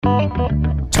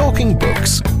Talking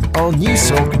Books on News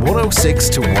Talk 106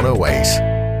 to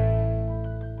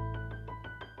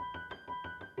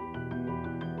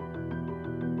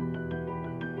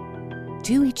 108.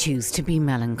 Do we choose to be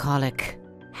melancholic?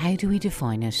 How do we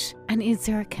define it? And is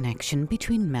there a connection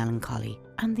between melancholy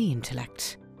and the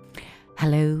intellect?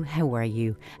 Hello, how are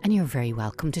you? And you're very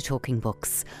welcome to Talking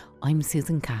Books. I'm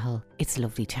Susan Cahill. It's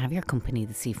lovely to have your company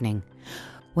this evening.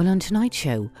 Well, on tonight's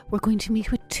show, we're going to meet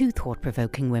with two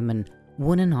thought-provoking women,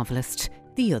 one a novelist,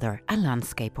 the other a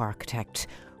landscape architect,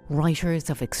 writers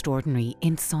of extraordinary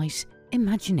insight,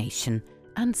 imagination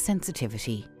and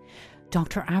sensitivity.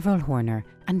 Dr. Avril Horner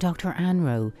and Dr. Anne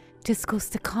Rowe discuss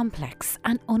the complex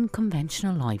and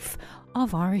unconventional life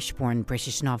of Irish-born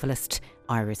British novelist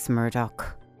Iris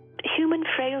Murdoch. Human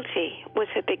frailty was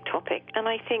her big topic, and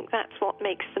I think that's what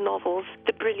makes the novels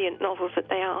the brilliant novels that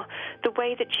they are. The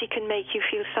way that she can make you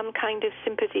feel some kind of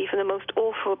sympathy for the most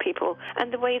awful people,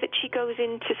 and the way that she goes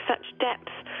into such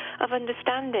depth of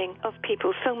understanding of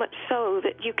people, so much so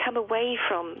that you come away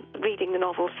from reading the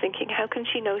novels thinking, how can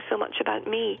she know so much about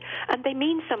me? And they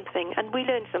mean something, and we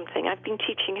learn something. I've been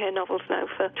teaching her novels now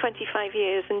for 25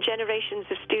 years, and generations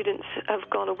of students have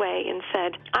gone away and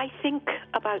said, I think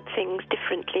about things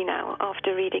differently now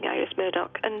after reading Iris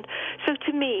Murdoch. And so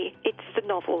to me, it's the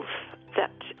novels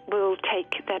that will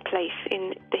take their place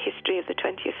in the history of the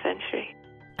 20th century.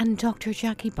 And Dr.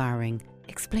 Jackie Bowring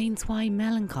explains why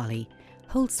melancholy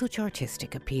holds such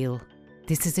artistic appeal.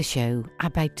 This is a show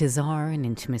about desire and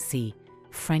intimacy,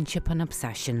 friendship and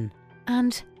obsession,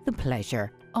 and the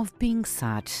pleasure of being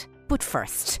sad. But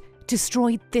first,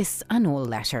 destroy this and all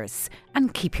letters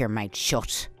and keep your mouth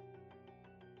shut.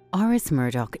 Iris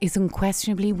Murdoch is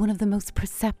unquestionably one of the most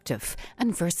perceptive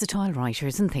and versatile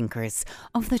writers and thinkers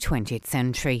of the 20th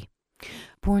century.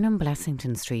 Born on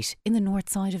Blessington Street in the north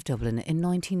side of Dublin in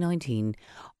 1919,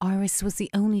 Iris was the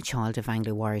only child of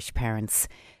Anglo-Irish parents.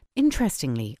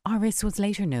 Interestingly, Iris was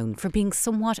later known for being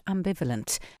somewhat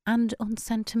ambivalent and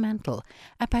unsentimental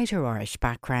about her Irish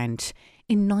background.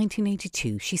 In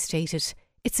 1982, she stated,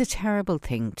 "It's a terrible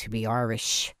thing to be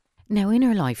Irish." Now, in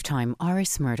her lifetime,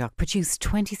 Iris Murdoch produced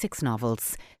 26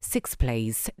 novels, 6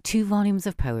 plays, 2 volumes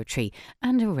of poetry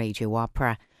and a radio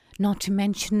opera, not to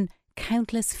mention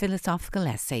countless philosophical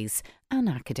essays and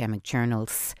academic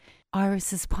journals.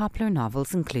 Iris's popular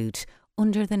novels include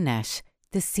Under the Net,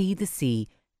 The Sea, The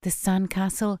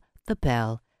Sandcastle, The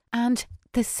Bell, and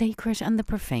The Sacred and the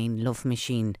Profane Love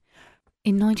Machine.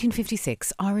 In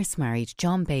 1956, Iris married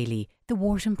John Bailey, the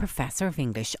Wharton Professor of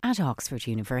English at Oxford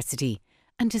University.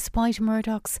 And despite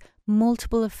Murdoch's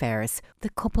multiple affairs, the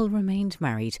couple remained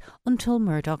married until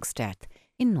Murdoch's death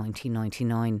in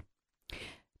 1999.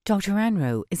 Dr. Anne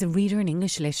Rowe is a reader in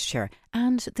English literature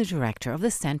and the director of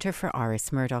the Centre for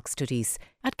Iris Murdoch Studies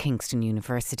at Kingston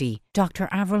University. Dr.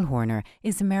 Avril Horner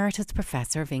is Emeritus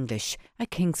Professor of English at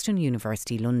Kingston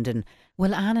University, London.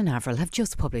 Well, Anne and Avril have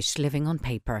just published Living on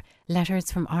Paper,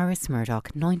 Letters from Iris Murdoch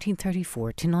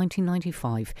 1934 to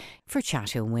 1995 for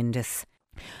Chatto Windus.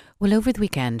 Well, over the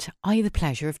weekend, I had the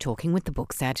pleasure of talking with the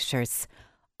book's editors.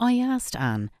 I asked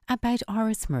Anne about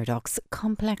Iris Murdoch's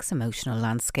complex emotional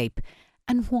landscape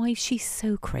and why she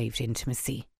so craved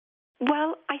intimacy.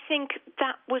 Well, I think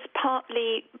that was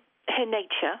partly her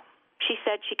nature. She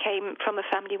said she came from a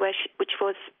family which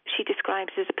she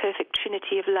describes as a perfect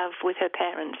trinity of love with her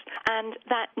parents. And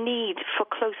that need for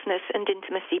closeness and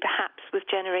intimacy perhaps was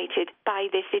generated by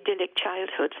this idyllic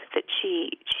childhood that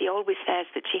she always says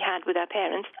that she had with her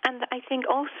parents. And I think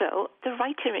also the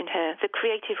writer in her, the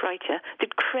creative writer,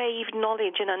 that craved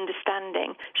knowledge and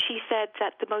understanding. She said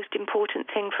that the most important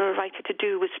thing for a writer to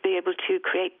do was to be able to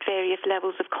create various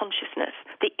levels of consciousness,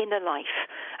 the inner life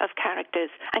of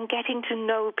characters, and getting to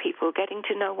know people, getting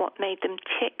to know what made them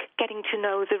tick, getting to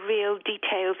know the real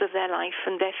details of their life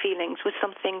and their feelings was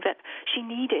something that she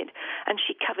needed and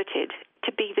she coveted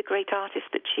to be the great artist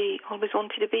that she always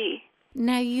wanted to be.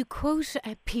 Now, you quote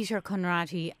Peter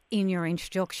Conradi in your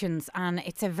introductions, and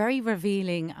it's a very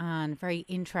revealing and very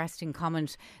interesting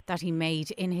comment that he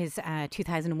made in his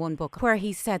 2001 book, where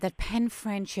he said that pen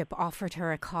friendship offered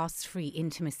her a cost-free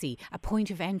intimacy, a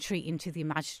point of entry into the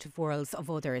imaginative worlds of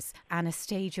others, and a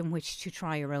stage in which to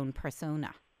try her own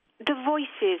persona. The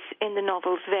voices in the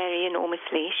novels vary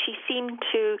enormously. She seemed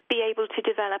to be able to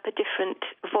develop a different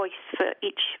voice for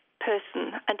each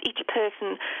person, and each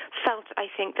person felt, I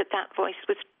think, that voice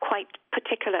was quite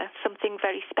particular, something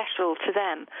very special to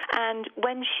them. And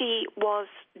when she was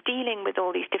dealing with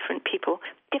all these different people,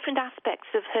 different aspects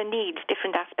of her needs,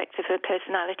 different aspects of her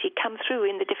personality come through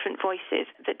in the different voices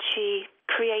that she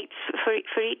creates for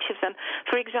each of them.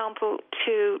 For example,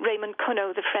 to Raymond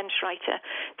Queneau, the French writer,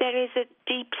 there is a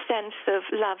deep sense of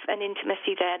love and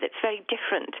intimacy there that's very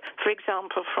different, for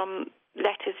example, from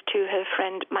letters to her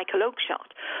friend Michael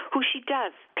Oakeshott, who she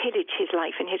does pillage his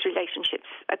life and his relationships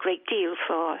a great deal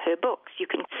for her books.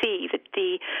 You can see that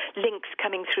the links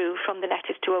coming through from the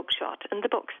letters to Oakeshott and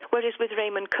the books. Whereas with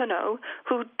Raymond Queneau,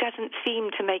 who doesn't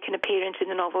seem to make an appearance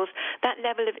in the novels, that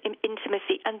level of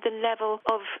intimacy and the level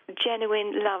of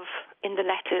genuine love in the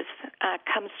letters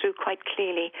comes through quite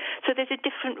clearly. So there's a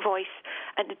different voice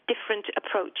and a different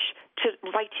approach to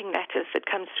writing letters that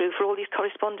comes through for all these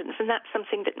correspondence, and that's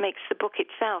something that makes the book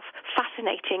itself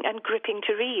fascinating and gripping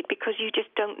to read, because you just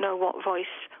don't know what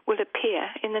voice will appear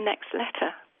in the next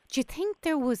letter. Do you think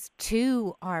there was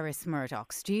two Iris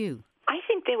Murdochs, do you? I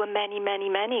think there were many, many,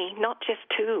 many, not just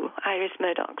two Iris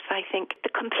Murdochs. I think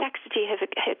the complexity of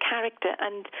her character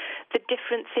and the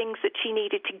different things that she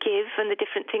needed to give and the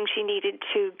different things she needed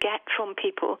to get from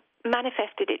people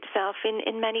manifested itself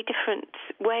in many different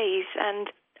ways. And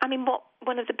I mean,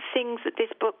 one of the things that this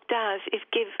book does is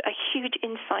give a huge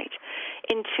insight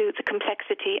into the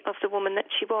complexity of the woman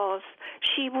that she was.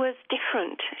 She was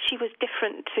different. She was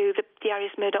different to the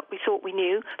Iris Murdoch we thought we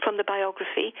knew from the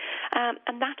biography.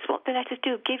 And that's what the letters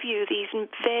do, give you these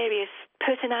various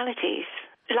personalities.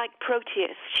 Like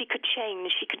Proteus, she could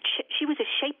change. She was a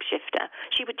shapeshifter.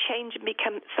 She would change and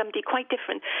become somebody quite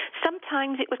different.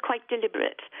 Sometimes it was quite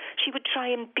deliberate. She would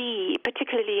try and be,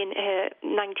 particularly in her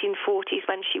 1940s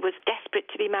when she was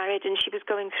desperate to be married and she was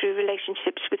going through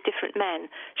relationships with different men,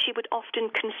 she would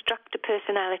often construct a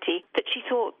personality that she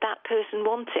thought that person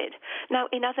wanted.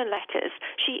 Now, in other letters,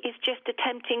 she is just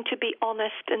attempting to be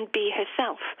honest and be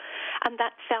herself. And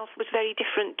that self was very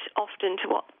different often to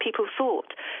what people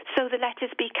thought. So the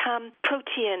letters become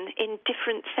protean in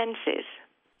different senses.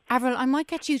 Avril, I might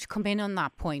get you to come in on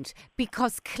that point,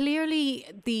 because clearly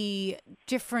the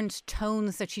different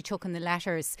tones that she took in the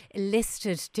letters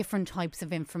elicited different types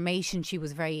of information. She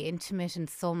was very intimate in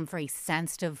some, very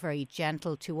sensitive, very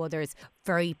gentle to others,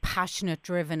 very passionate,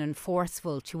 driven and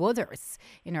forceful to others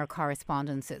in her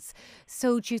correspondences.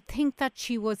 So do you think that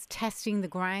she was testing the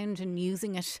ground and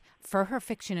using it for her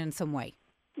fiction in some way?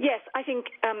 Yes, I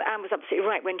think Anne was absolutely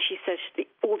right when she says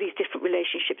all these different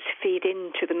relationships feed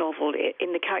into the novel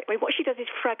in the character. I mean, what she does is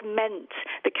fragment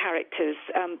the characters.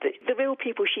 The real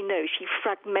people she knows, she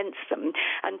fragments them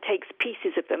and takes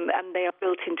pieces of them, and they are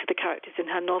built into the characters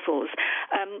in her novels.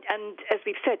 And as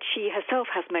we've said, she herself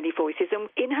has many voices.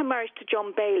 And in her marriage to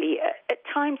John Bailey, at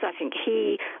times I think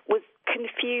he was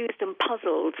confused and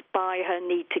puzzled by her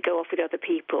need to go off with other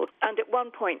people. And at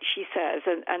one point she says,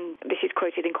 and this is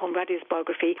quoted in Conrady's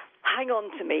biography, hang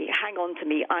on to me,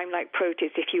 I'm like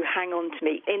Proteus if you hang on to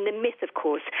me. In the myth, of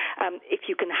course, if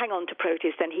you can hang on to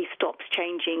Proteus, then he stops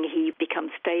changing, he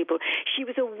becomes stable. She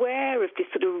was aware of this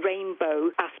sort of rainbow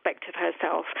aspect of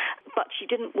herself, but she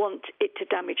didn't want it to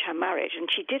damage her marriage. And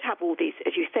she did have all these,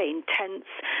 as you say, intense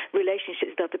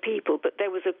relationships with other people, but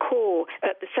there was a core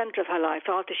at the centre of her life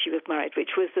after she was married,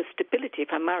 which was the stability of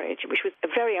her marriage, which was a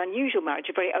very unusual marriage,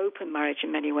 a very open marriage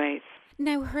in many ways.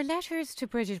 Now, her letters to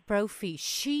Bridget Brophy,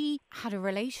 she had a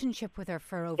relationship with her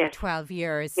for over 12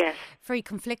 years. Yes. Very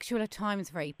conflictual at times,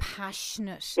 very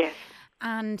passionate. Yes.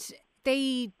 And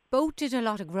they both did a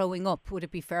lot of growing up, would it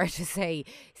be fair to say,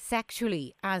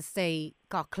 sexually, as they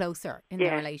got closer in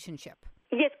their relationship?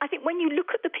 Yes, I think when you look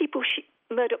at the people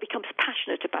Murdoch becomes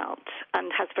passionate about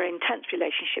and has very intense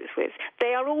relationships with,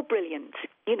 they are all brilliant.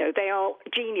 You know, they are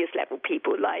genius-level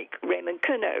people like Raymond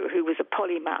Queneau, who was a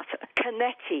polymath,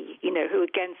 Canetti, you know, who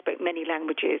again spoke many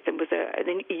languages and was a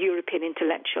European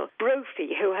intellectual,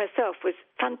 Brophy, who herself was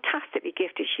fantastically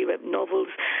gifted. She wrote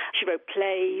novels, she wrote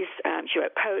plays, she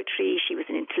wrote poetry, she was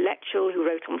an intellectual who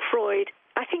wrote on Freud.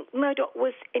 I think Murdoch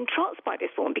was entranced by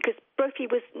this woman because Brophy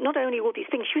was not only all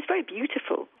these things, she was very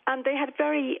beautiful. And they had a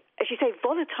very, as you say,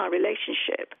 volatile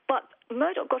relationship. But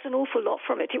Murdoch got an awful lot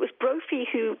from it. It was Brophy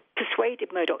who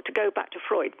persuaded Murdoch to go back to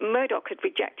Freud. Murdoch had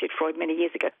rejected Freud many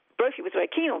years ago. Brophy was very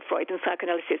keen on Freud and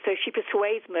psychoanalysis, so she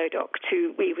persuades Murdoch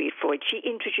to reread Freud. She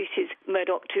introduces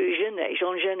Murdoch to Jean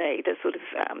Genet, the sort of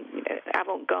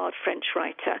avant-garde French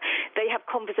writer. They have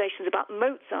conversations about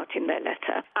Mozart in their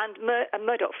letter, and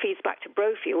Murdoch feeds back to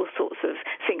Brophy all sorts of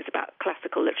things about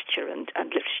classical literature and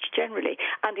literature generally,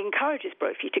 and encourages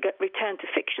Brophy to return to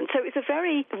fiction so it's a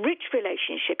very rich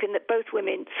relationship in that both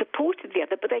women supported the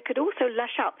other, but they could also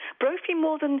lash out. Brophy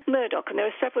more than Murdoch, and there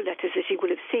are several letters, as you will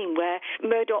have seen, where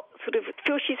Murdoch sort of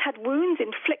feels she's had wounds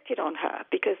inflicted on her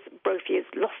because Brophy has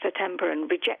lost her temper and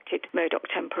rejected Murdoch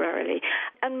temporarily.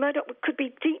 And Murdoch could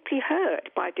be deeply hurt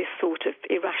by this sort of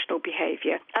irrational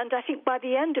behaviour. And I think by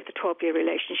the end of the 12-year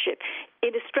relationship,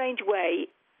 in a strange way,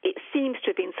 it seems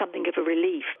to have been something of a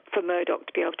relief for Murdoch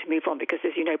to be able to move on because,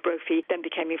 as you know, Brophy then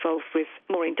became involved with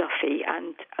Maureen Duffy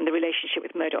and the relationship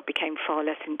with Murdoch became far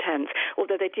less intense,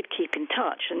 although they did keep in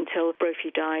touch until Brophy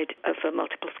died of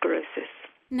multiple sclerosis.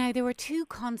 Now, there were two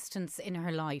constants in her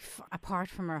life, apart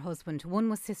from her husband. One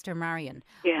was Sister Marion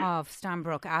of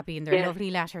Stanbrook Abbey, and there are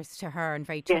lovely letters to her and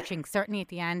very touching. Certainly at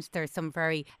the end, there's some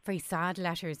very, very sad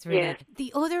letters, really.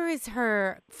 The other is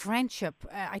her friendship.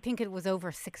 I think it was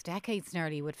over 6 decades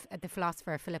nearly with the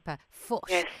philosopher Philippa Foot.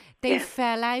 They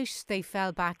fell out, they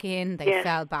fell back in, they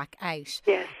fell back out.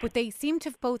 But they seem to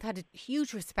have both had a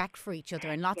huge respect for each other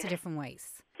in lots of different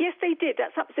ways. Yes, they did.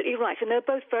 That's absolutely right. And they're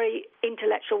both very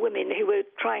intellectual women who were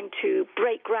trying to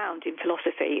break ground in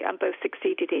philosophy and both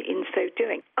succeeded in so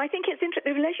doing. I think it's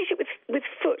interesting. The relationship with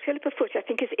Foot, Philippa Foot, I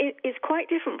think is quite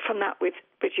different from that with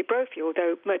Bridget Brophy,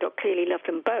 although Murdoch clearly loved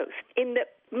them both, in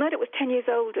that Murdoch was 10 years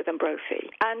older than Brophy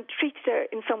and treated her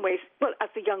in some ways, well, as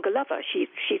the younger lover. She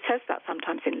says that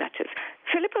sometimes in letters.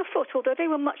 Philippa Foot, although they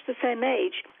were much the same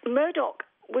age, Murdoch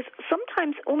was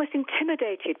sometimes almost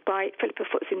intimidated by Philippa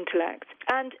Foot's intellect.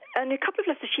 And in a couple of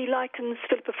letters, she likens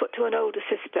Philippa Foot to an older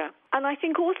sister. And I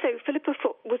think also Philippa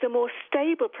Foot was a more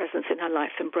stable presence in her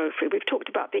life than Brophy. We've talked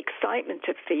about the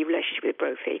excitement of the relationship with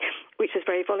Brophy, which was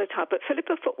very volatile. But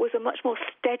Philippa Foot was a much more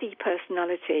steady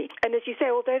personality. And as you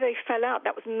say, although they fell out,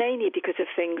 that was mainly because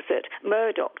of things that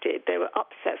Murdoch did. There were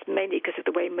upsets mainly because of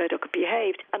the way Murdoch had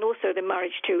behaved. And also the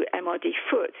marriage to M.R.D.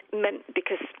 Foot meant,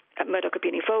 because Murdoch had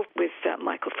been involved with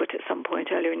Michael Foot at some point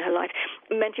earlier in her life,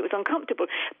 meant it was uncomfortable.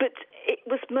 But it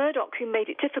was Murdoch who made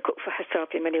it difficult for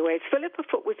herself in many ways. Philippa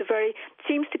Foot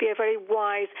seems to be a very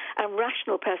wise and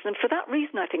rational person. And for that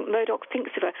reason, I think Murdoch thinks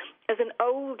of her as an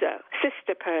older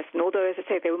sister person, although, as I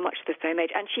say, they were much the same age.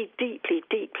 And she deeply,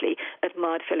 deeply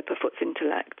admired Philippa Foot's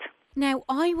intellect. Now,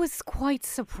 I was quite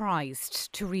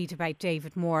surprised to read about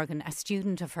David Morgan, a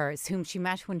student of hers, whom she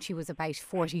met when she was about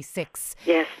 46.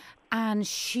 Yes. And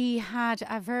she had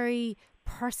a very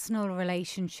personal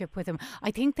relationship with him.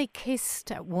 I think they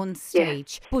kissed at one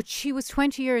stage, but she was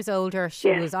 20 years older.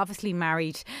 She was obviously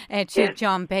married to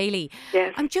John Bailey.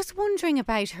 I'm just wondering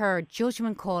about her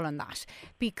judgment call on that,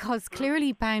 because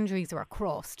clearly boundaries were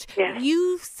crossed.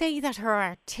 You say that her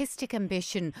artistic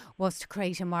ambition was to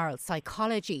create a moral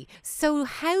psychology. So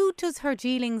how does her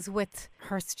dealings with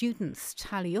her students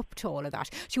tally up to all of that?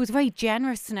 She was very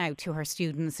generous now to her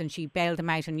students and she bailed them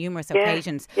out on numerous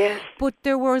occasions. But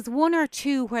there was one or two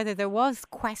whether there was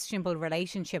questionable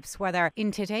relationships, whether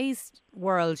in today's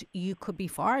world you could be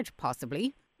fired,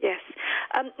 possibly.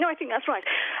 No, I think that's right.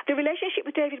 The relationship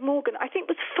with David Morgan, I think,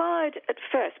 was fired at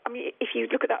first. I mean, if you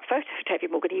look at that photo of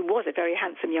David Morgan, he was a very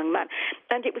handsome young man.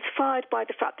 And it was fired by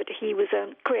the fact that he was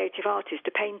a creative artist,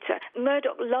 a painter.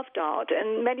 Murdoch loved art,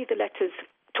 and many of the letters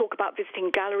talk about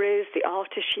visiting galleries, the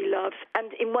artists she loves.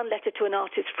 And in one letter to an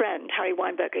artist friend, Harry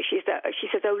Weinberger, she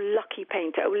says, "Oh, lucky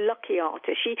painter, oh, lucky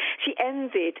artist." She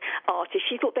envied artists.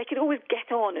 She thought they could always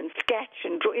get on and sketch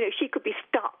and draw. You know, she could be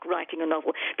stuck writing a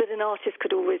novel, but an artist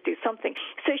could always do something.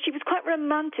 So she was quite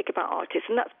romantic about artists,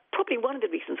 and that's probably one of the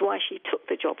reasons why she took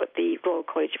the job at the Royal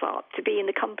College of Art, to be in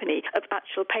the company of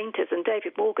actual painters. And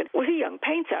David Morgan was a young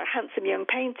painter, a handsome young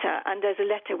painter, and there's a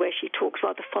letter where she talks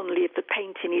rather fondly of the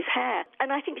paint in his hair.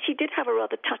 And I think she did have a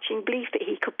rather touching belief that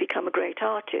he could become a great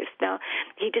artist. Now,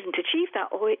 he didn't achieve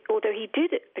that, although he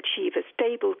did achieve a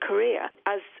stable career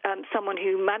as someone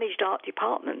who managed art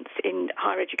departments in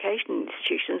higher education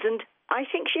institutions. And I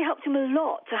think she helped him a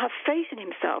lot to have faith in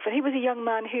himself. And he was a young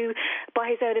man who, by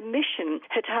his own admission,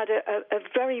 had had a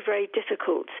very, very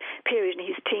difficult period in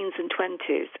his teens and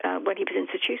 20s when he was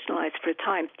institutionalized for a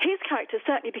time. His character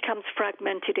certainly becomes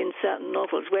fragmented in certain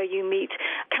novels where you meet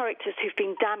characters who've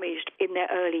been damaged in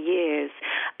their early years.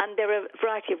 And there are a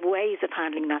variety of ways of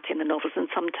handling that in the novels, and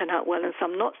some turn out well and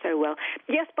some not so well.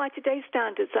 Yes, by today's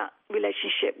standards, that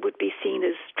relationship would be seen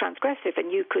as transgressive,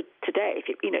 and you could today,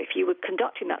 if you were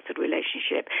conducting that sort of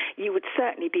relationship, you would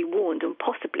certainly be warned and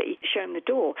possibly shown the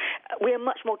door. We are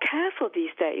much more careful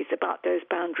these days about those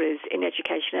boundaries in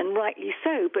education, and rightly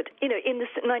so. But in the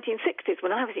 1960s,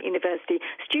 when I was at university,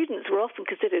 students were often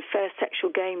considered fair sexual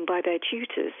game by their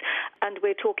tutors, and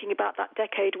we're talking about that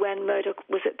decade when Murdoch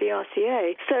was at the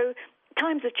RCA. So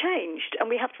times have changed, and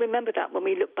we have to remember that when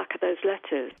we look back at those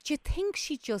letters. Do you think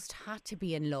she just had to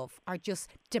be in love, or just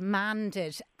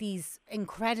demanded these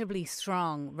incredibly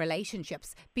strong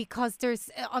relationships? Because there's,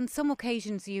 on some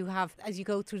occasions you have, as you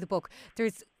go through the book,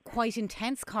 there's quite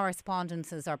intense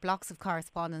correspondences or blocks of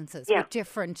correspondences with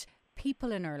different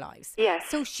people in her lives. Yes.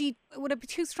 So would it be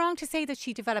too strong to say that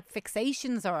she developed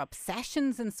fixations or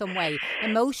obsessions in some way,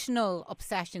 emotional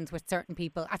obsessions with certain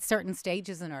people at certain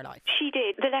stages in her life? She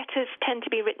did. The letters tend to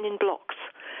be written in blocks,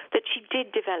 that she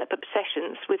did develop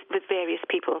obsessions with various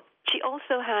people. She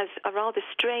also has a rather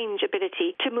strange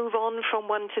ability to move on from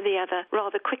one to the other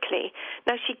rather quickly.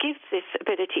 Now, she gives this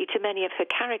ability to many of her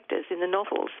characters in the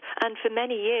novels, and for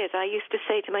many years I used to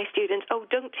say to my students, oh,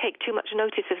 don't take too much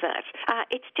notice of that.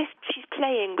 It's just she's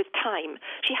playing with time.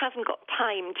 She hasn't got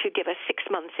time to give us 6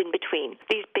 months in between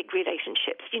these big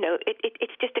relationships. You know,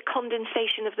 it's just a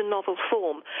condensation of the novel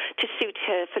form to suit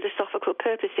her philosophical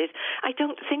purposes. I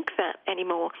don't think that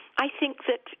anymore. I think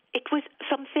that it was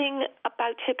something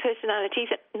about her personality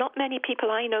that not many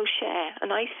people I know share,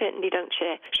 and I certainly don't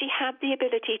share. She had the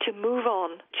ability to move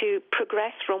on, to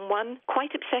progress from one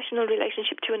quite obsessional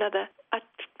relationship to another at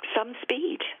some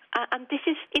speed. And this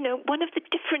is, you know, one of the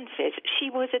differences. She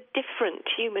was a different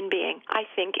human being, I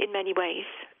think, in many ways,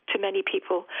 to many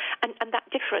people. And that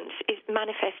difference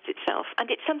manifests itself. And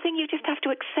it's something you just have to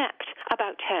accept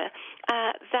about her,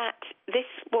 that this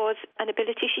was an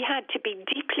ability she had to be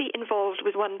deeply involved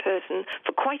with one person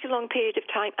for quite a long period of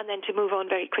time and then to move on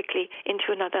very quickly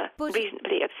into another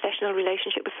reasonably obsessional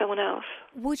relationship with someone else.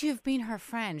 Would you have been her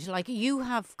friend? Like, you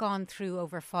have gone through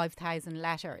over 5,000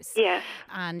 letters. Yes.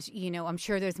 And, you know, I'm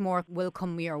sure there's more will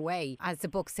come your way as the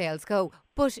book sales go.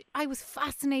 But I was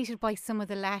fascinated by some of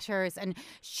the letters, and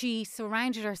she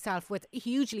surrounded herself with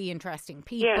hugely interesting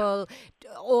people,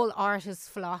 all artists,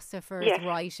 philosophers,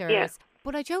 writers. Yes.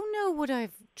 But I don't know, would I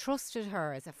have trusted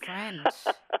her as a friend?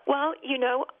 Well, you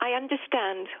know, I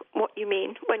understand what you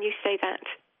mean when you say that.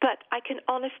 But I can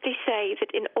honestly say that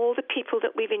in all the people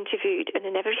that we've interviewed and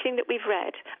in everything that we've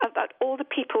read about all the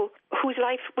people whose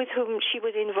life with whom she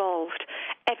was involved,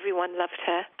 everyone loved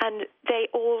her. And they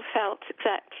all felt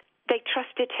that they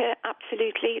trusted her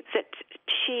absolutely, that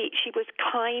she was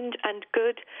kind and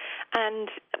good, and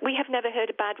we have never heard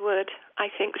a bad word, I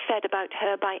think, said about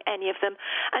her by any of them.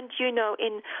 And, you know,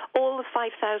 in all the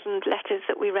 5,000 letters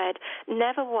that we read,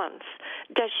 never once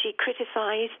does she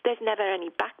criticize. There's never any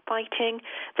backbiting.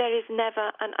 There is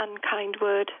never an unkind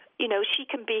word. You know, she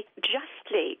can be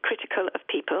justly critical of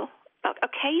people.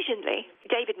 Occasionally,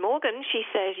 David Morgan, she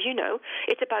says, you know,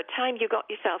 it's about time you got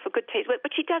yourself a good taste. But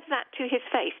she does that to his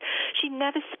face. She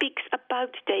never speaks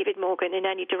about David Morgan in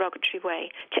any derogatory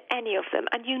way to any of them.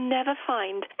 And you never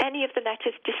find any of the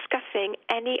letters discussing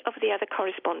any of the other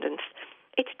correspondence.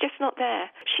 It's just not there.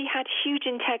 She had huge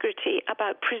integrity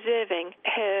about preserving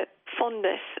her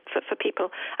fondness for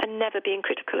people and never being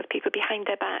critical of people behind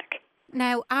their back.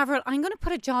 Now, Avril, I'm going to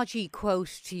put a dodgy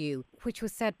quote to you, which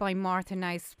was said by Martha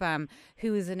Nussbaum,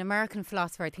 who is an American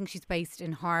philosopher. I think she's based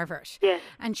in Harvard. Yes.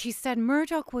 And she said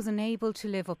Murdoch was unable to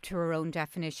live up to her own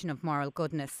definition of moral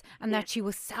goodness, and that she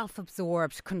was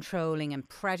self-absorbed, controlling and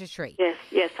predatory.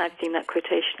 Yes, I've seen that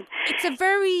quotation.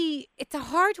 It's a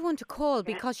hard one to call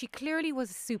because she clearly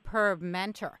was a superb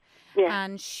mentor. Yeah.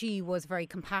 And she was very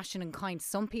compassionate and kind to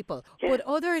some people. Yeah. But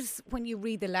others, when you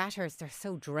read the letters, they're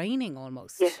so draining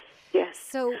almost. Yes.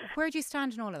 So where do you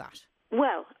stand in all of that?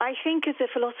 Well, I think as a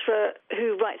philosopher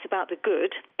who writes about the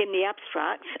good in the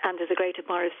abstract and as a great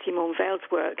admirer of Simone Weil's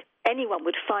work, anyone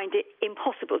would find it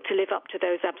impossible to live up to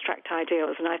those abstract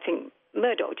ideals, and I think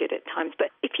Murdoch did at times.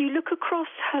 But if you look across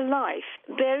her life,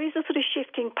 there is a sort of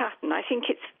shifting pattern. I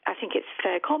think it's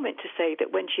fair comment to say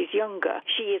that when she's younger,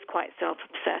 she is quite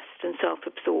self-obsessed and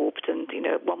self-absorbed, and, you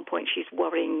know, at one point she's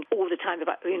worrying all the time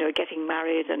about, you know, getting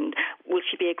married and will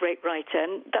she be a great writer,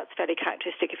 and that's fairly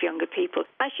characteristic of younger people.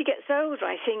 As she gets older,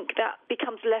 I think that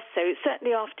becomes less so.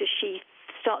 Certainly after she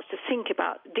starts to think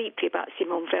deeply about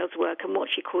Simone Weil's work and what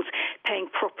she calls paying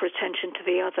proper attention to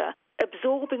the other,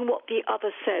 absorbing what the other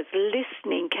says,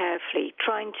 listening carefully,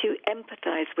 trying to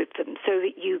empathize with them so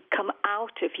that you come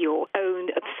out of your own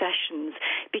obsessions,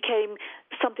 became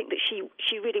something that she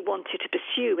really wanted to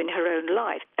pursue in her own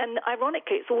life. And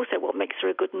ironically, it's also what makes her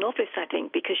a good novelist, I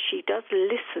think, because she does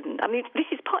listen. I mean, this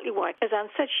is partly why, as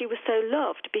Anne said, she was so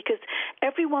loved, because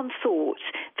everyone thought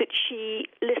that she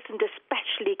listened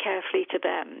especially carefully to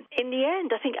them. In the end,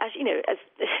 I think, as you know,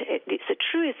 it's a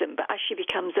truism, but as she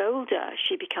becomes older,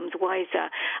 she becomes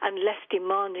wiser and less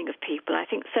demanding of people. I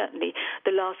think certainly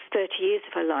the last 30 years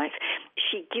of her life,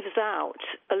 she gives out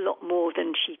a lot more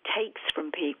than she takes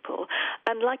from people.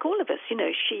 And like all of us,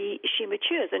 she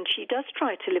matures and she does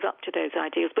try to live up to those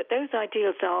ideals. But those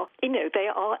ideals are, they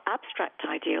are abstract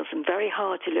ideals and very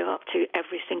hard to live up to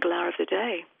every single hour of the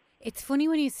day. It's funny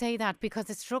when you say that, because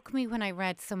it struck me when I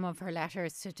read some of her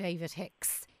letters to David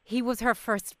Hicks. He was her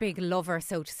first big lover,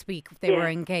 so to speak. They were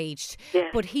engaged. Yeah.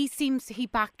 But he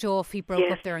backed off, he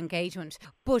broke up their engagement.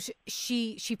 But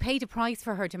she paid a price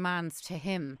for her demands to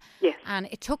him. Yes. And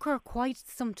it took her quite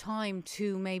some time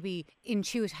to maybe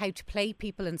intuit how to play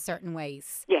people in certain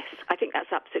ways. Yes, I think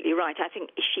that's absolutely right. I think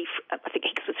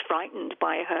Hicks was frightened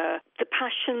by the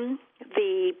passion,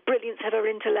 the brilliance of her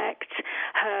intellect,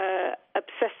 her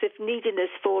obsessive neediness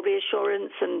for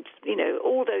reassurance, and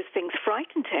all those things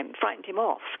frightened him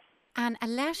off. And a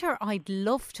letter I'd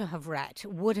love to have read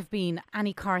would have been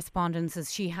any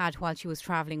correspondences she had while she was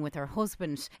travelling with her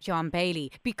husband, John Bailey,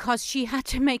 because she had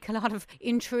to make a lot of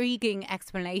intriguing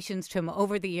explanations to him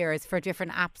over the years for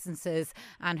different absences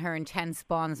and her intense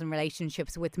bonds and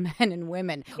relationships with men and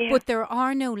women. Yeah. But there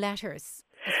are no letters,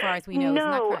 as far as we know. No,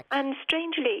 isn't that correct? And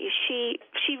strangely, she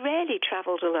rarely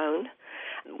travelled alone.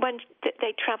 When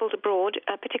they travelled abroad,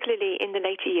 particularly in the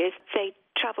later years, they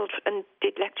travelled and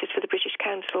did lectures for the British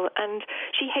Council, and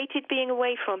she hated being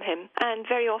away from him. And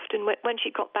very often when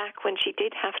she got back, when she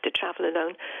did have to travel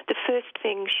alone, the first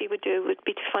thing she would do would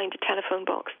be to find a telephone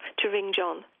box to ring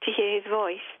John, to hear his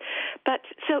voice. But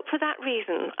so for that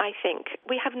reason, I think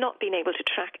we have not been able to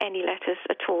track any letters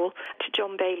at all to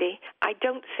John Bailey. I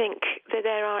don't think that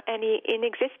there are any in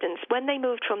existence. When they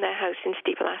moved from their house in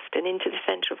Steeple Aston into the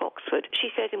centre of Oxford,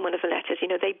 she said in one of the letters,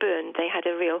 they burned. They had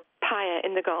a real pyre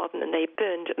in the garden and they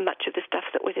burned much of the stuff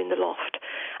that was in the loft.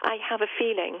 I have a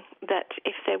feeling that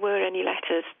if there were any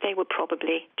letters, they were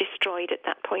probably destroyed at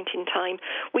that point in time.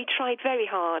 We tried very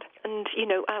hard, and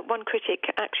one critic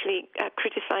actually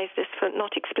criticised us for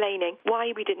not explaining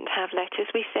why we didn't have letters.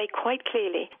 We say quite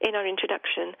clearly in our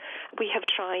introduction, we have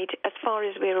tried. As far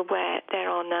as we're aware, there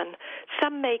are none.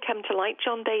 Some may come to light.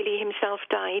 John Bailey himself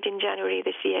died in January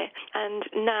this year, and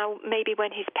now maybe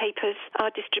when his papers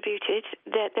are distributed,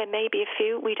 there may be a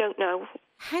few. We don't know.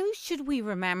 How should we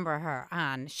remember her,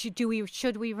 Anne? Should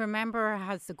we remember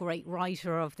her as the great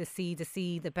writer of The Sea,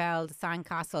 the Bell, the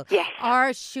Sandcastle? Yes.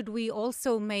 Or should we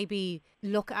also maybe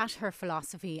look at her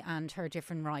philosophy and her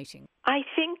different writing? I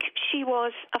think she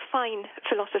was a fine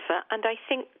philosopher, and I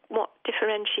think what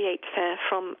differentiates her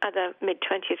from other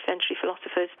mid-20th century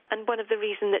philosophers, and one of the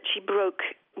reasons that she broke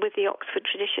with the Oxford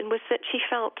tradition, was that she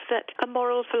felt that a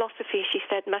moral philosophy, she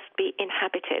said, must be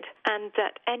inhabited, and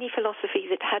that any philosophy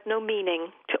that had no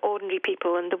meaning to ordinary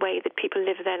people and the way that people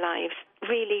live their lives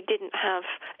really didn't have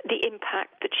the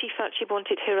impact that she felt she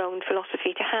wanted her own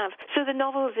philosophy to have. So the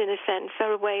novels, in a sense,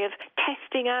 are a way of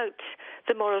testing out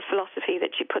the moral philosophy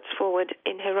that she puts forward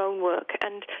in her own work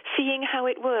and seeing how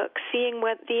it works, seeing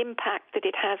the impact that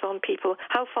it has on people,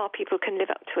 how far people can live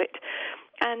up to it.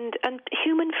 And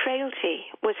human frailty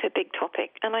was her big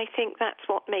topic, and I think that's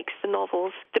what makes the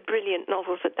novels the brilliant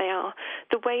novels that they are.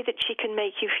 The way that she can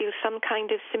make you feel some kind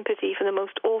of sympathy for the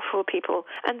most awful people,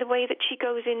 and the way that she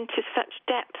goes into such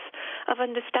depth of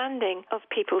understanding of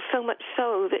people, so much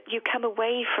so that you come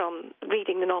away from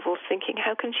reading the novels thinking,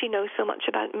 how can she know so much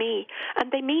about me? And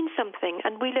they mean something,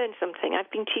 and we learn something. I've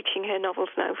been teaching her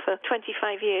novels now for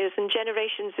 25 years, and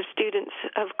generations of students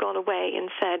have gone away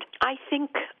and said, I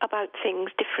think about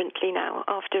things differently now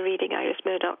after reading Iris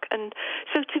Murdoch. And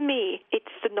so to me,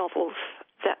 it's the novels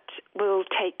that will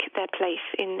take their place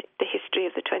in the history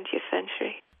of the 20th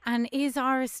century. And is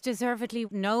Iris deservedly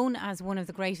known as one of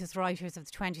the greatest writers of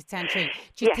the 20th century?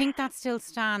 Do you think that still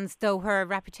stands, though her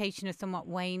reputation has somewhat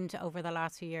waned over the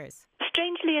last few years?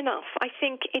 Strangely enough, I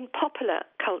think in popular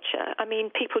culture,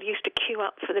 people used to queue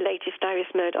up for the latest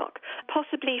Iris Murdoch.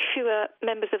 Possibly fewer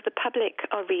members of the public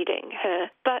are reading her,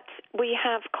 but we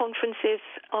have conferences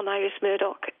on Iris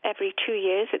Murdoch every 2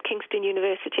 years at Kingston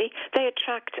University. They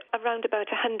attract around about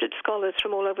 100 scholars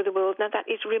from all over the world. Now, that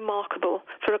is remarkable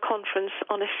for a conference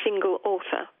on a single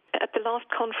author. At the last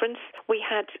conference, we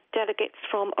had delegates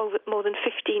from more than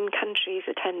 15 countries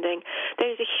attending.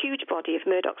 There is a huge body of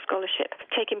Murdoch scholarship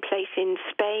taking place in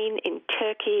Spain, in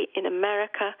Turkey, in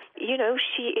America.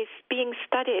 She is being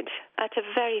studied at a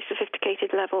very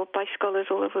sophisticated level by scholars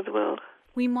all over the world.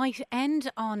 We might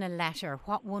end on a letter.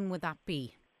 What one would that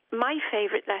be? My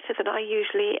favourite letter that I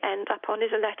usually end up on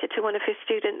is a letter to one of his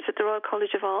students at the Royal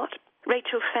College of Art,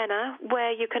 Rachel Fenner,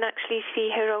 where you can actually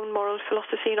see her own moral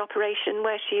philosophy in operation,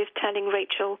 where she is telling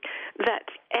Rachel that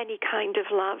any kind of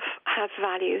love has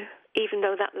value, even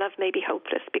though that love may be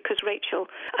hopeless, because Rachel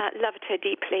loved her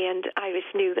deeply, and Iris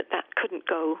knew that couldn't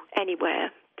go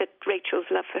anywhere, that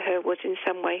Rachel's love for her was in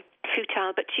some way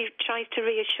futile, but she tries to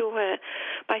reassure her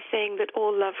by saying that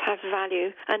all love has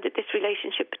value and that this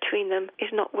relationship between them is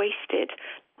not wasted.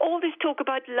 All this talk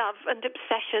about love and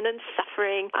obsession and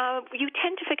suffering, you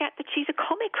tend to forget that she's a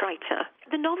comic writer.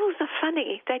 The novels are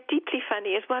funny. They're deeply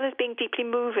funny, as well as being deeply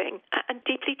moving and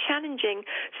deeply challenging.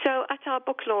 So at our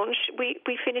book launch, we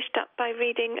finished up by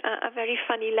reading a very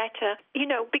funny letter,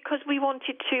 because we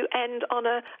wanted to end on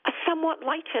a somewhat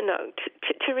lighter note,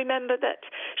 to remember that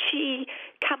she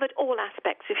covered all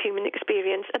aspects of human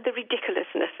experience, and the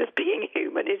ridiculousness of being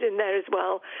human is in there as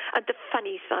well, and the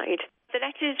funny side. The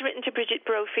letter is written to Bridget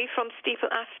Brophy from Steeple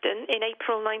Aston in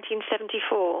April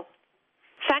 1974.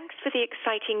 Thanks for the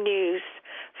exciting news.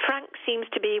 Frank seems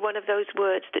to be one of those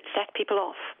words that set people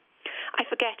off. I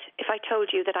forget if I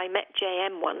told you that I met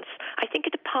JM once, I think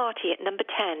at a party at number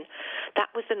 10.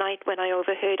 That was the night when I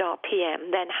overheard our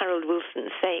PM, then Harold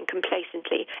Wilson, saying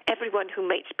complacently, "Everyone who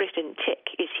makes Britain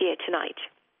tick is here tonight."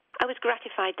 I was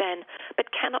gratified then,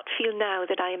 but cannot feel now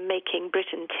that I am making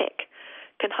Britain tick.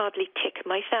 Can hardly tick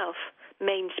myself.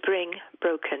 Mainspring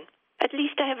broken. At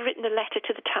least I have written a letter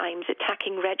to the Times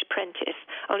attacking Reg Prentice,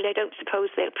 only I don't suppose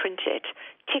they'll print it.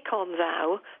 Tick on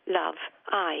thou, love,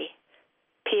 I.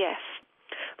 P.S.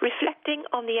 Reflecting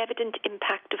on the evident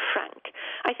impact of Frank,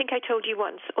 I think I told you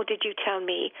once, or did you tell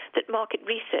me, that market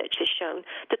research has shown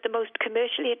that the most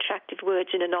commercially attractive words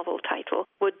in a novel title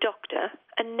were doctor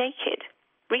and naked.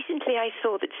 Recently I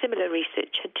saw that similar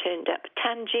research had turned up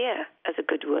Tangier as a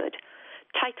good word.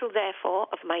 Title, therefore,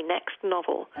 of my next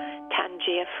novel,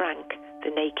 Tangier Frank, the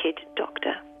Naked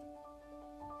Doctor.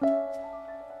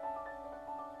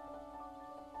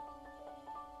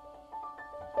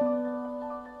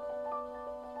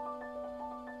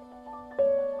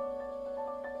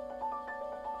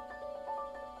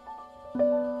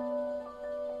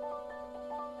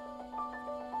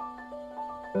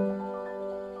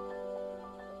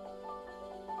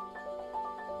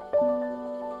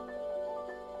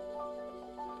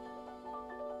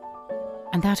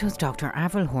 And that was Dr.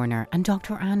 Avril Horner and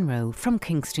Dr. Anne Rowe from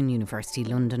Kingston University,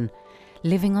 London.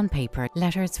 Living on Paper,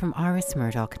 Letters from Iris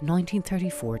Murdoch,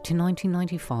 1934 to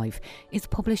 1995, is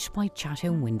published by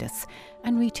Chatto Windus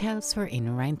and retails for in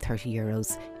around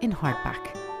 €30 in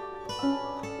hardback.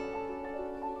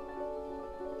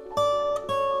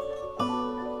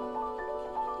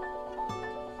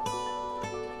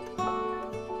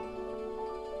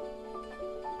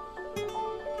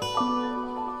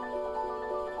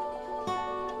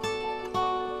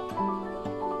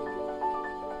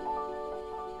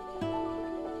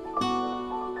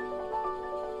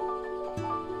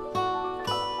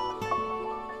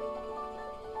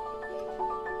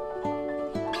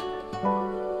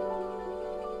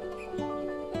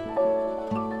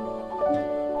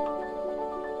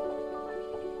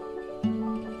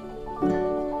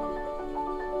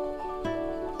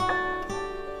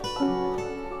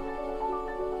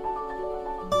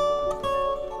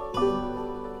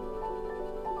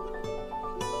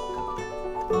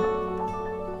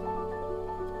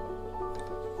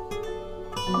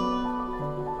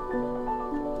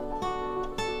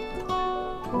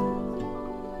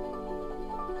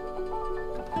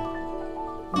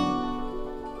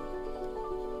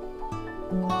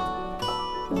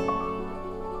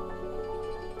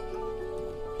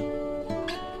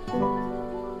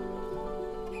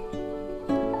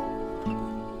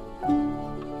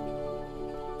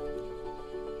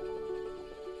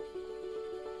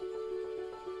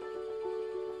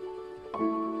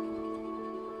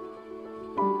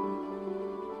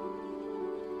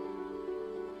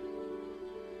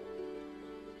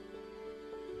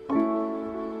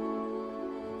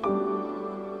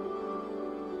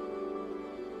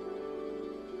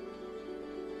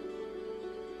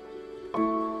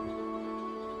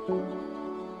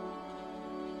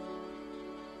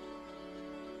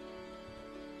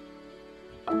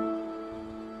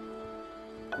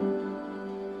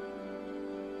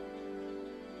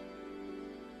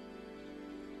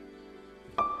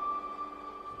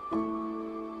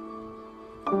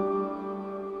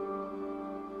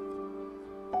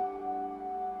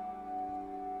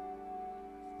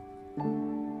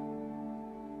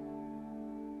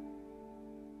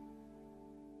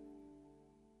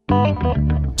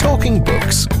 Talking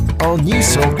Books on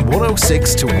News Talk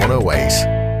 106 to 108.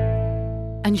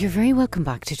 And you're very welcome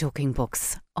back to Talking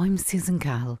Books. I'm Susan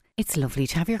Cahill. It's lovely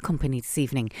to have your company this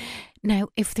evening. Now,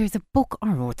 if there's a book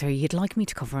or author you'd like me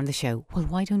to cover on the show, well,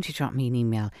 why don't you drop me an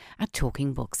email at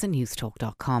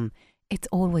talkingbooks@newstalk.com. It's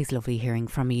always lovely hearing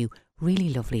from you, really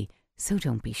lovely, so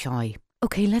don't be shy.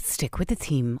 OK, let's stick with the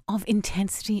theme of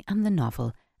intensity and the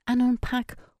novel and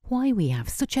unpack why we have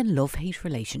such a love-hate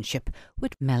relationship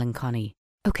with melancholy.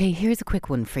 Okay, here's a quick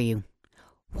one for you.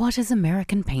 What has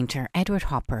American painter Edward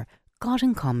Hopper got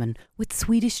in common with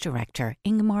Swedish director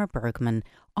Ingmar Bergman,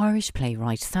 Irish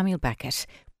playwright Samuel Beckett,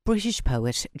 British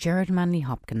poet Gerard Manley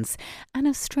Hopkins, and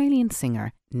Australian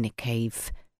singer Nick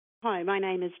Cave? Hi, my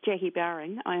name is Jackie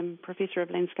Bowring. I'm Professor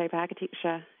of Landscape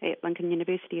Architecture at Lincoln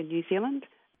University in New Zealand.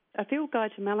 A Field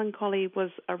Guide to Melancholy was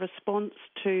a response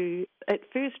to, at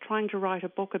first, trying to write a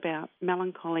book about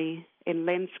melancholy and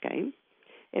landscape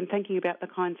and thinking about the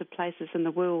kinds of places in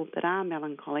the world that are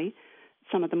melancholy,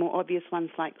 some of the more obvious ones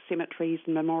like cemeteries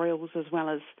and memorials, as well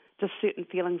as just certain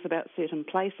feelings about certain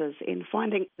places, and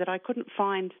finding that I couldn't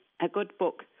find a good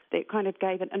book that kind of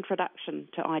gave an introduction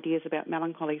to ideas about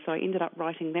melancholy. So I ended up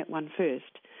writing that one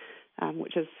first,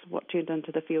 which is what turned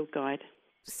into the Field Guide.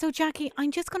 So, Jackie,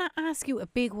 I'm just going to ask you a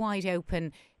big, wide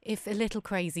open, if a little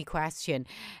crazy question.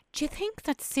 Do you think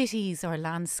that cities or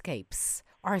landscapes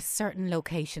or certain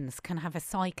locations can have a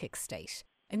psychic state?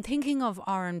 I'm thinking of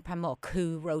Orhan Pamuk,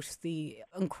 who wrote the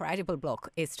incredible book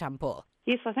Istanbul.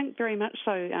 Yes, I think very much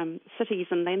so. Cities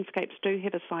and landscapes do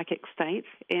have a psychic state,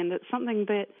 and it's something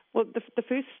that, well, the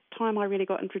first time I really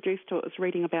got introduced to it was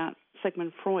reading about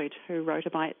Sigmund Freud, who wrote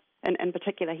about, and in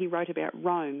particular, he wrote about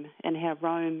Rome and how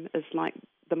Rome is like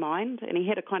the mind, and he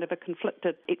had a kind of a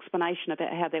conflicted explanation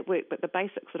about how that worked, but the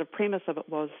basic sort of premise of it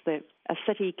was that a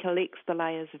city collects the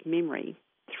layers of memory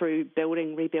through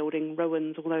building, rebuilding,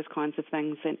 ruins, all those kinds of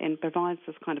things, and provides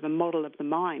this kind of a model of the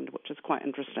mind, which is quite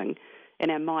interesting.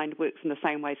 And our mind works in the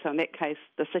same way. So in that case,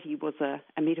 the city was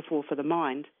a metaphor for the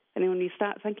mind. And then when you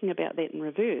start thinking about that in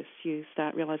reverse, you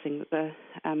start realising that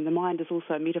the mind is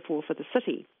also a metaphor for the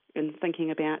city, and thinking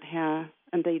about how,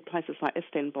 indeed, places like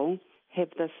Istanbul have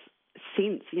this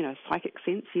sense, psychic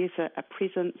sense, yes, a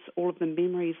presence, all of the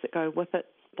memories that go with it,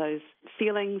 those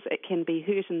feelings. It can be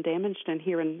hurt and damaged, and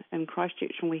here in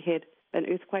Christchurch, when we had an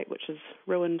earthquake which has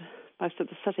ruined most of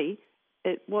the city,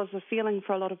 it was a feeling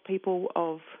for a lot of people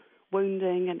of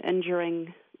wounding and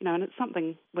injuring, and it's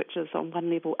something which is on one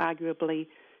level arguably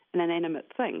an inanimate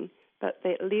thing, but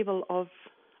that level of,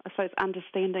 I suppose,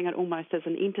 understanding it almost as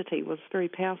an entity was very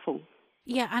powerful.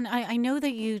 Yeah, and I know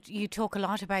that you talk a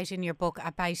lot about in your book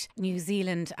about New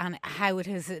Zealand and how it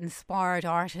has inspired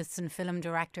artists and film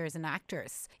directors and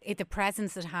actors, the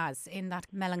presence it has in that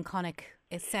melancholic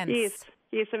sense.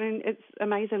 Yes, I mean, it's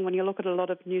amazing when you look at a lot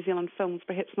of New Zealand films,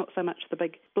 perhaps not so much the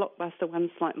big blockbuster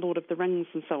ones like Lord of the Rings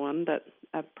and so on, that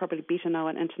are probably better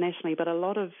known internationally, but a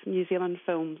lot of New Zealand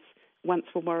films, Once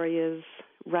Were Warriors,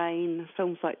 Rain,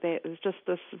 films like that, there's just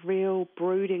this real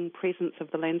brooding presence of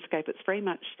the landscape. It's very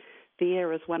much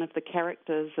there as one of the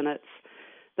characters, and it's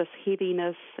this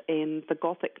heaviness and the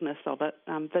gothicness of it.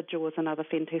 Vigil is another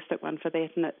fantastic one for that,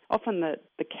 and often the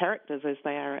characters, as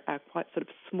they are quite sort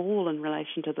of small in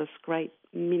relation to this great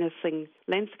menacing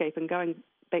landscape. And going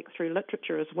back through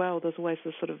literature as well, there's always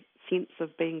this sort of sense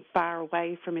of being far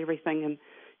away from everything and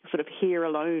sort of here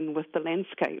alone with the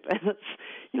landscape, and it's,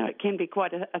 it can be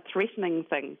quite a threatening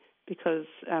thing, because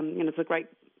there's a great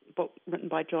book written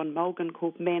by John Mulgan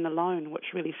called Man Alone, which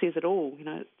really says it all.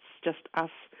 It's just us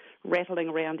rattling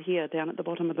around here down at the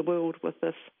bottom of the world with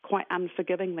this quite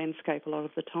unforgiving landscape a lot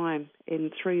of the time,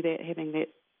 and through that having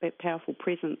that powerful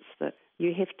presence that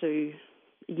you have to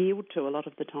yield to a lot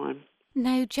of the time.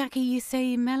 Now, Jackie, you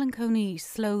say melancholy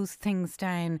slows things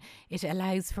down. It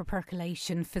allows for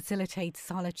percolation, facilitates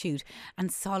solitude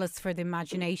and solace for the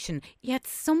imagination. Yet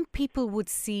some people would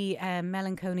see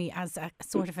melancholy as a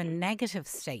sort of a negative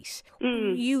state.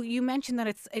 You mentioned that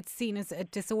it's seen as a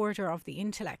disorder of the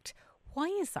intellect. Why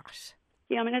is that?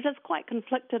 Yeah, I mean, it is quite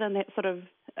conflicted in that sort of,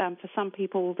 for some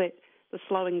people, that the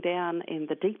slowing down and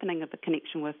the deepening of the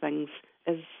connection with things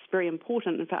is very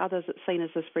important, and for others it's seen as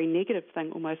this very negative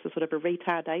thing, almost a sort of a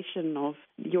retardation of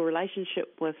your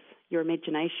relationship with your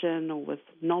imagination or with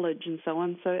knowledge and so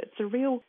on. So it's a real